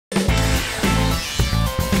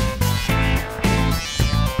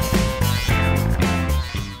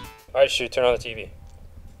Alright, shoot, turn on the TV.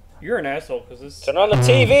 You're an asshole, because this... Turn on the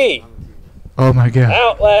TV! Oh my god.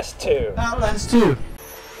 Outlast 2. Outlast 2.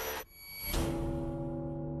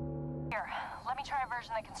 Here, let me try a version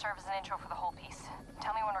that can serve as an intro for the whole piece.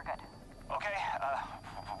 Tell me when we're good. Okay,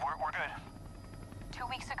 we're good. 2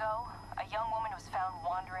 weeks ago, a young woman was found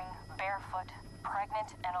wandering, barefoot, pregnant,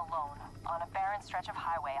 and alone on a barren stretch of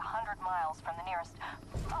highway 100 miles from the nearest...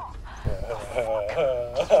 Oh.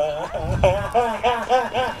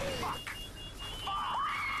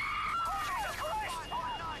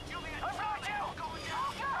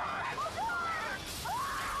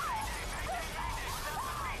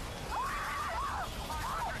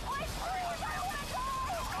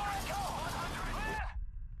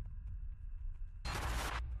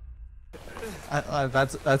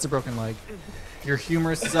 That's a broken leg. Your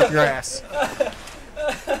humerus is up your ass.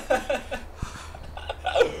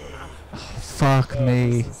 Fuck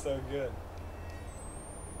me. This is so good.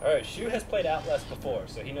 Alright, Shu has played Outlast before,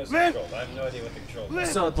 so he knows the controls. I have no idea what the controls are.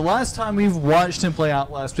 So the last time we've watched him play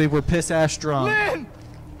Outlast, we were piss-ass drunk.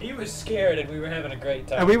 He was scared and we were having a great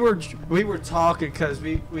time. And we were talking because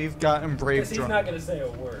we've gotten brave Because he's drunk. not going to say a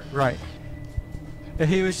word. Right. And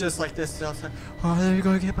he was just like this, like, oh, there you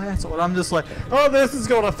go, get my asshole. And I'm just like, oh, this is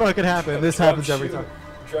gonna fucking happen. This happens every time.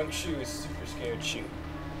 Drunk Shu is super scared Shu.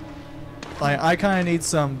 Like, I kind of need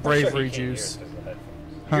some bravery I'm sure he can't juice. hear us 'cause of the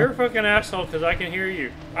headphones. Huh? You're a fucking asshole, because I can hear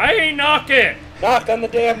you. I ain't knocking! Knock on the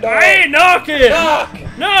damn door! I ain't knocking! Knock!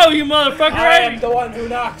 No, you motherfucker! I am the one who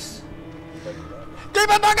knocks! Keep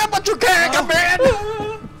on knocking, but you can't come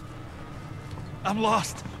in! I'm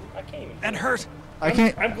lost I can't even. and hurt.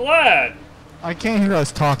 I'm glad! I can't hear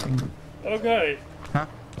us talking. Okay. Huh?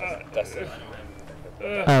 That's it.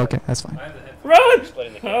 Oh, okay, that's fine. I have the headphones Run!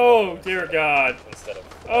 splitting the camera Oh, dear God. instead of.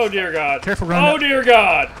 Oh, dear God. Careful, Oh, Rhonda. dear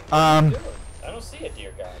God. I don't see it,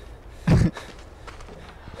 dear God. That's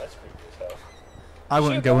creepy as hell. I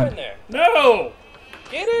wouldn't Shu, go in in. there. No!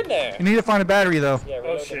 Get in there. You need to find a battery, though. Yeah, Oh,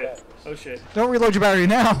 reload the shit. batteries. Oh, shit. Don't reload your battery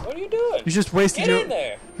now. What are you doing? You just wasted Get in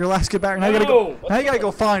there. your last good battery. Now you gotta go. No. Now you gotta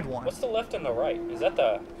go find one. What's the left and the right? Is that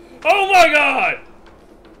the? Oh, my God!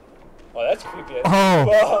 Oh, that's creepy.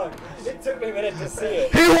 Oh. Fuck. It took me a minute to see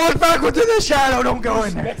it. He walked backwards in the shadow. Don't go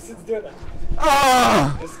in there. Mason's doing that.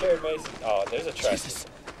 Ah! It scared Mason. Oh, there's a chest.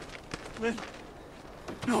 Lynn.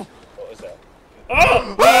 No. What was that?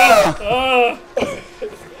 Oh! Ah!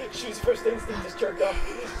 Shu's first instinct just jerked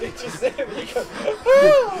off. Did you see him? He goes,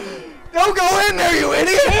 Don't go in there, you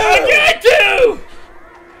idiot! I got to!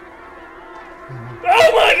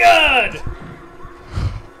 Oh, my God!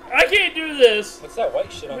 I can't do this. What's that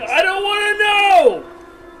white shit on the I don't want to know!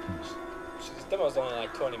 This demo's only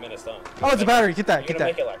like 20 minutes long. Oh, it's a battery. Get that. You're Get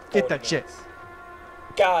gonna that. make it like Get 40 that shit. minutes.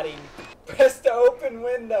 Got him. Press to open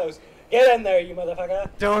windows. Get in there, you motherfucker.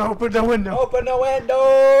 Don't open the window. Open the window.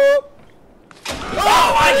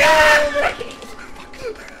 Oh my God!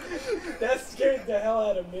 That scared the hell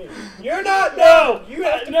out of me. You're not. No! You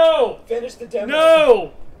have to No! finish the demo.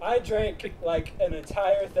 No! I drank like an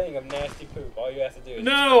entire thing of nasty poop. All you have to do is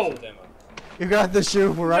No! finish the demo. You got the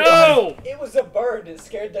shoe. We're right No! It was a bird that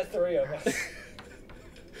scared the three of us.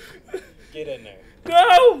 Get in there.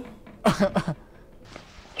 No! behind.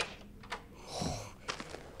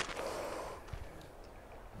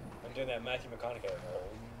 I'm doing that Matthew McConaughey.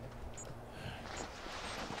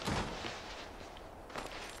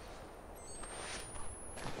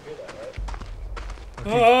 You hear that, right?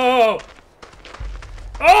 Oh!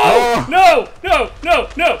 Oh! No! No! No!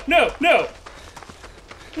 No! No! No!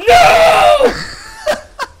 No! I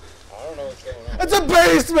don't know what's going on. It's a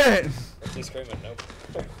basement. Is he screaming? Nope.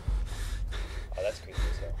 Oh, that's creepy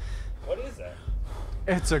as hell. What is that?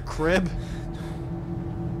 It's a crib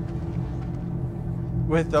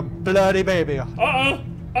with a bloody baby.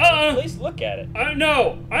 At least look at it.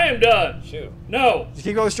 No! I am done. Shoot. No! Just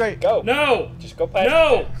keep going straight. Go. No! Just go past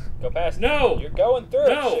No! it. Go past it. No! You're going through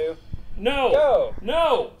No! it, Shu. No! Go.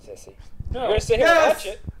 No! Sissy. No! You're gonna sit here and Yes. watch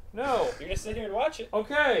it. No! You're gonna sit here and watch it.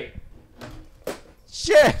 Okay.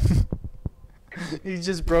 Shit. You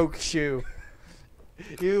just broke shoe.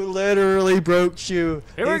 You literally broke shoe.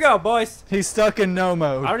 Here we go, boys. He's stuck in no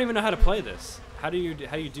mode. I don't even know how to play this. How do you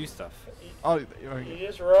do stuff? Oh, You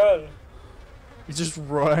just run. you just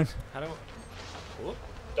run. How do? Whoop.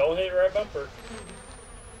 Don't hit right bumper.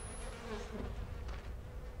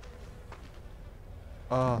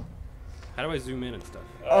 Oh. How do I zoom in and stuff?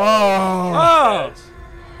 Oh. Oh!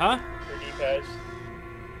 Huh? For D-pads.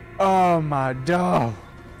 Oh my dog.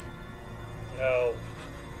 No.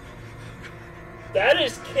 That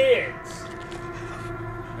is kids.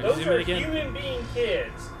 I Those zoom are in again. human being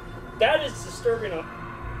kids. That is disturbing.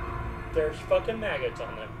 There's fucking maggots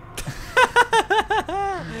on them.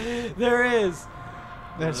 There is.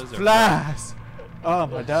 There's those are flies. Oh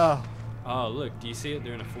my god. Oh, look. Do you see it?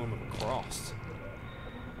 They're in a form of a cross.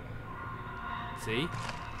 See?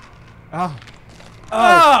 Oh.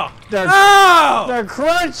 Oh! They're, Oh! they're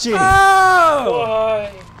crunchy. Oh!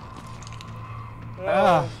 Why?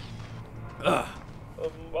 Ah. Ugh.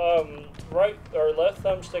 Right or left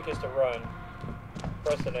thumbstick is to run.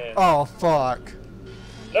 Press it in. Oh fuck.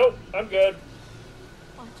 Nope, I'm good.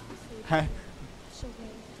 Watch me say Hey. she'll wear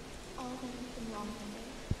all that has been wrong one day.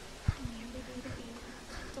 And every day to be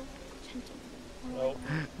gentle, gentle.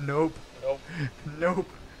 Nope. Nope. Nope.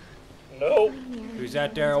 Nope. Nope. Who's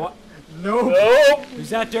out there? Nope. Nope.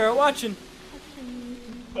 Who's out there watching?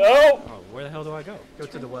 Nope. Oh, where the hell do I go? Go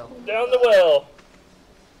to the well. Down the well.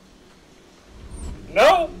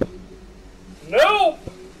 Nope. Nope.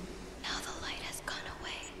 Now the light has gone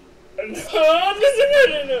away.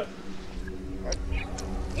 No.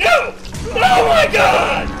 No! Oh my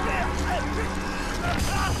god!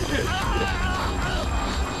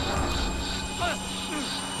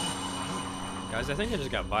 Guys, I think I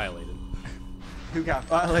just got violated. Who got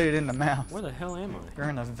violated in the mouth? Where the hell am I? You're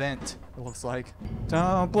in a vent, it looks like.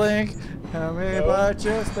 Don't blink. Tell me about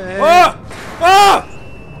your face. Ah! Ah!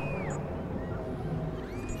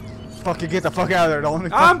 Fucking get the fuck out of there,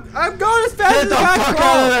 Dalton. I'm going as fast Get as the I can fuck crawl.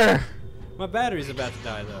 out of there! My battery's about to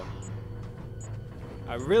die, though.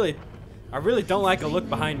 I really don't like a look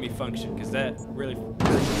behind me function, because that really...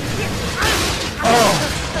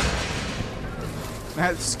 Oh!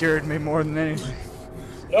 That scared me more than anything.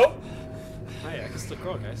 Nope. Hey, I can still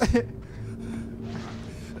crawl, guys.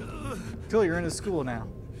 Phil, you're in a school now.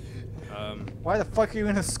 Why the fuck are you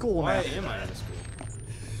in a school Why now? am I in a school?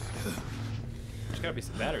 There's gotta be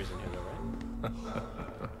some batteries in here, though, right?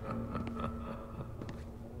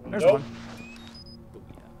 There's Nope. one.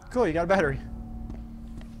 Cool, you got a battery.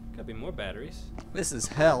 Gotta be more batteries. This is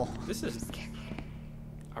hell. This is...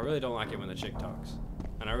 I really don't like it when the chick talks.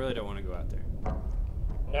 And I really don't want to go out there.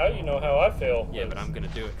 Now you know how I feel. Yeah, but I'm gonna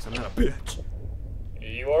do it, because I'm not a bitch.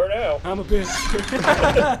 You are now. I'm a bitch.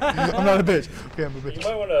 I'm not a bitch. Okay, I'm a You bitch.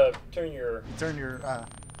 might want to turn your. Turn your, You might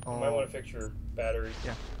oh, want to fix your battery.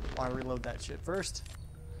 yeah. I reload that shit first.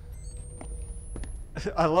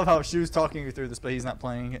 I love how she was talking you through this, but he's not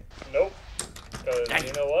playing it. Nope. Because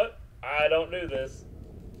you know what? I don't do this.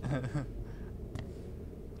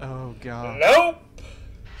 Oh god. Nope.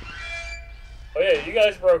 Oh yeah, you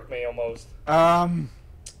guys broke me almost.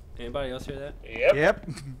 Anybody else hear that? Yep. Yep.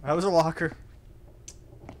 That was a locker.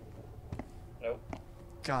 Nope.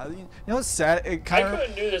 God, you know what's sad? It I kind of.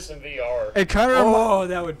 couldn't do this in VR. It kind of. Oh,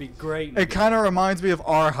 that would be great. It kind of reminds me of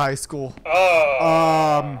our high school.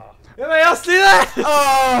 Oh. Anybody else see that?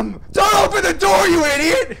 Don't open the door, you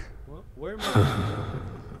idiot! Well, where am I?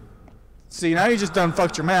 See, now you just done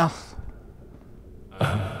fucked your mouth.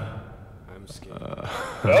 I'm scared.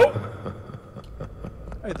 Nope.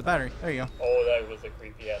 Hey, the battery. There you go. Oh, that was a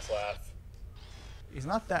creepy ass laugh. He's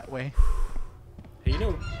not that way. Hey, you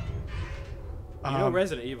know Um,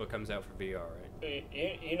 Resident Evil comes out for VR, right?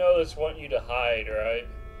 You know this want you to hide, right?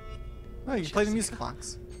 Oh, you can play the music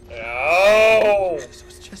box. No. This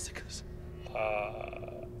was Jessica's.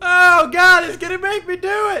 Oh god, it's gonna make me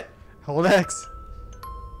do it! Hold X.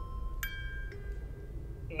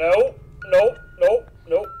 Nope. Nope. Nope.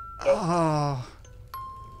 Nope. Nope. Oh.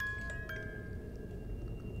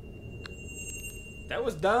 That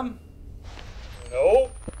was dumb.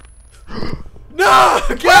 Nope. No!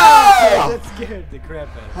 God! That scared the crap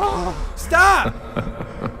out of me. Stop!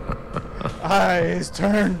 Eyes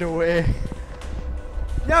turned away.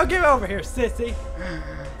 No, get over here, sissy.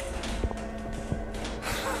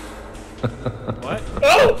 What?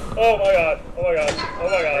 Oh! Oh my god. Oh my god. Oh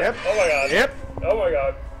my god. Yep. Oh my god. Yep. Oh my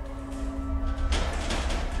god.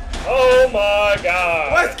 Oh my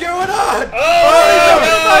god. What's going on? Oh, Oh, my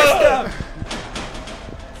my god. stuff!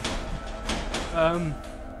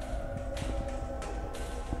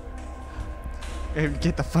 Hey,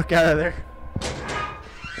 get the fuck out of there.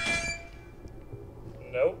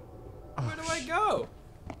 Nope. Where do I go?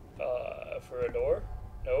 For a door?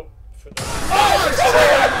 Nope. For the.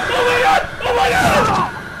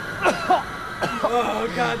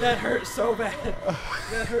 Oh god, that hurt so bad.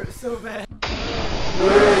 That hurt so bad.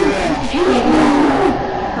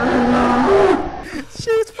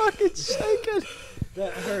 She's fucking shaking.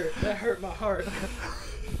 That hurt. That hurt my heart.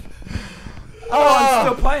 Oh, I'm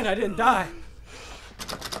still playing. I didn't die.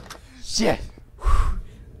 shit.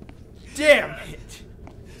 Damn it.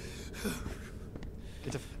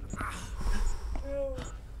 Get the.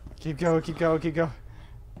 Keep going. Keep going. Keep going.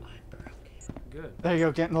 Good. There you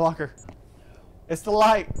go. Get in the locker. It's the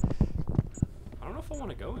light. I don't know if I want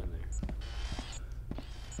to go in there.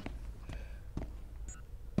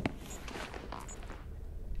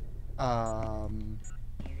 You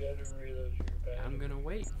gotta reload your battery. I'm gonna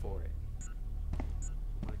wait for it.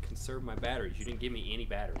 I'm gonna conserve my batteries. You didn't give me any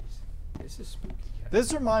batteries. This is spooky.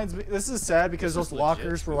 This reminds me. This is sad because This is those lockers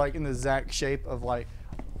legit were like in the exact shape of like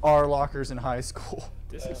our lockers in high school.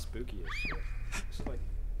 This is spooky as shit. This is like,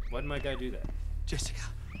 why did my guy do that? Jessica.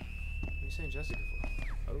 What are you saying Jessica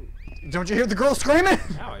for? Oh. Don't you hear the girl screaming?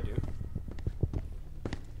 Now I do.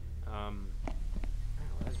 Oh,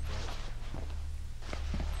 that's bright.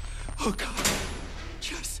 Oh God.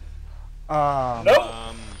 Jess. Nope.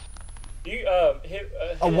 You hit.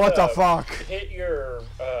 What the fuck? Hit your.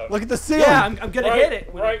 Look at the ceiling. Yeah, I'm gonna hit it.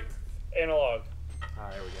 Right analog.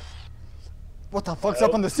 Alright, there we go. What the fuck's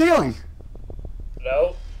up on the ceiling?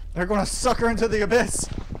 Nope. They're gonna suck her into the abyss.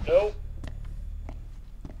 Nope.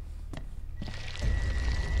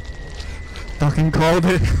 Fucking called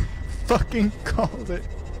it. Fucking called it.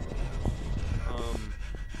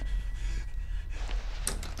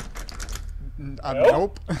 Nope.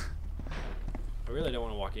 Nope. I really don't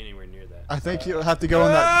want to walk anywhere near that. I think you'll have to go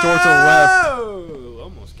in that door to the left. Oh,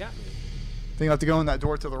 almost got me. I think you'll have to go in that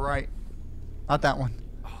door to the right. Not that one.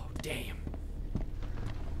 Oh, damn.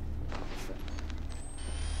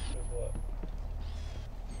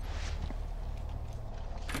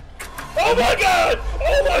 Oh my God!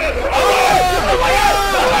 Oh my God! Oh my God!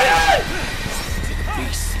 Oh my God!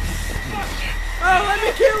 Oh, let me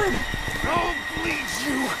kill him! I'll bleed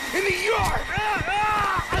you in the yard.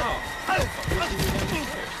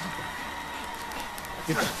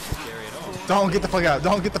 Don't get the fuck out.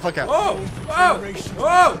 Don't get the fuck out. Whoa! Whoa!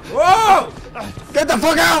 Whoa! Whoa! Get the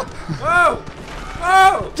fuck out! Whoa!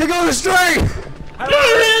 Whoa! You're going straight!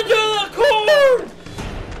 Get into the cord!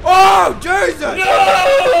 Oh, Jesus!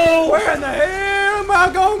 No! Where in the hell am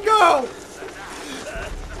I gonna go?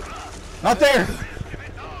 Not there.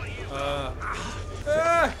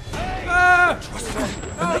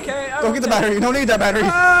 Okay. Don't get the battery. You don't need that battery.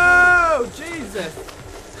 Oh, Jesus!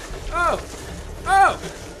 Oh! Oh!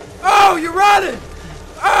 Oh, you're running!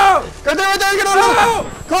 Oh! Right there, right there. Get on Oh!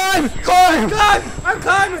 Climb! Climb! Climb! I'm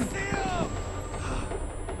climbing!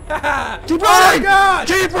 Keep Oh running! my God!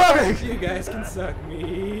 Keep running! You guys can suck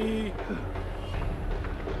me.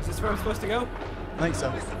 Is this where I'm supposed to go? I think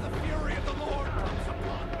so.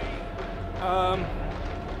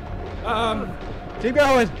 Keep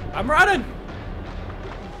going. I'm running.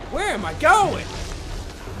 Where am I going?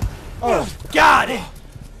 Oh, Got it.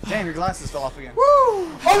 damn, your glasses fell off again. Woo!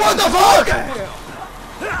 Oh, what the fuck? Hell.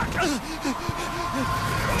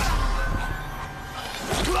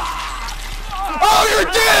 Oh, your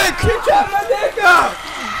dick! You chopped my dick off.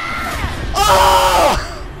 Oh!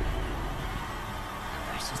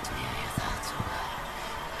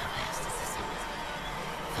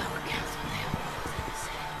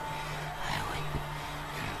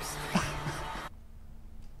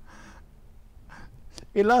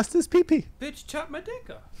 He lost his pee-pee. Bitch chopped my dick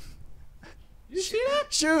off. You see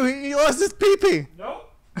that? Shoo, he lost his pee-pee.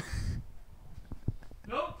 Nope.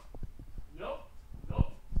 Nope. Nope.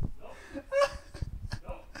 Nope.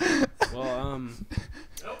 Nope. Well,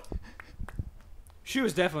 Nope. Shu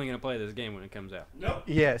is definitely gonna play this game when it comes out. Nope.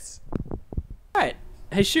 Yes. All right.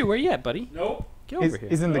 Hey, Shu, where you at, buddy? Nope. Get over here.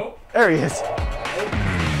 He's in the... Nope. There he is.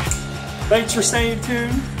 Thanks for staying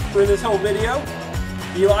tuned for this whole video.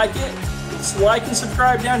 If you like it, just like and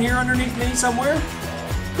subscribe down here underneath me somewhere.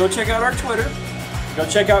 Go check out our Twitter. Go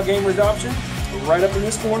check out Gamers Option right up in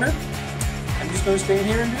this corner. I'm just going to stand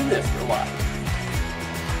here and do this for a while.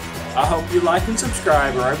 I hope you like and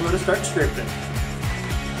subscribe or I'm going to start scripting.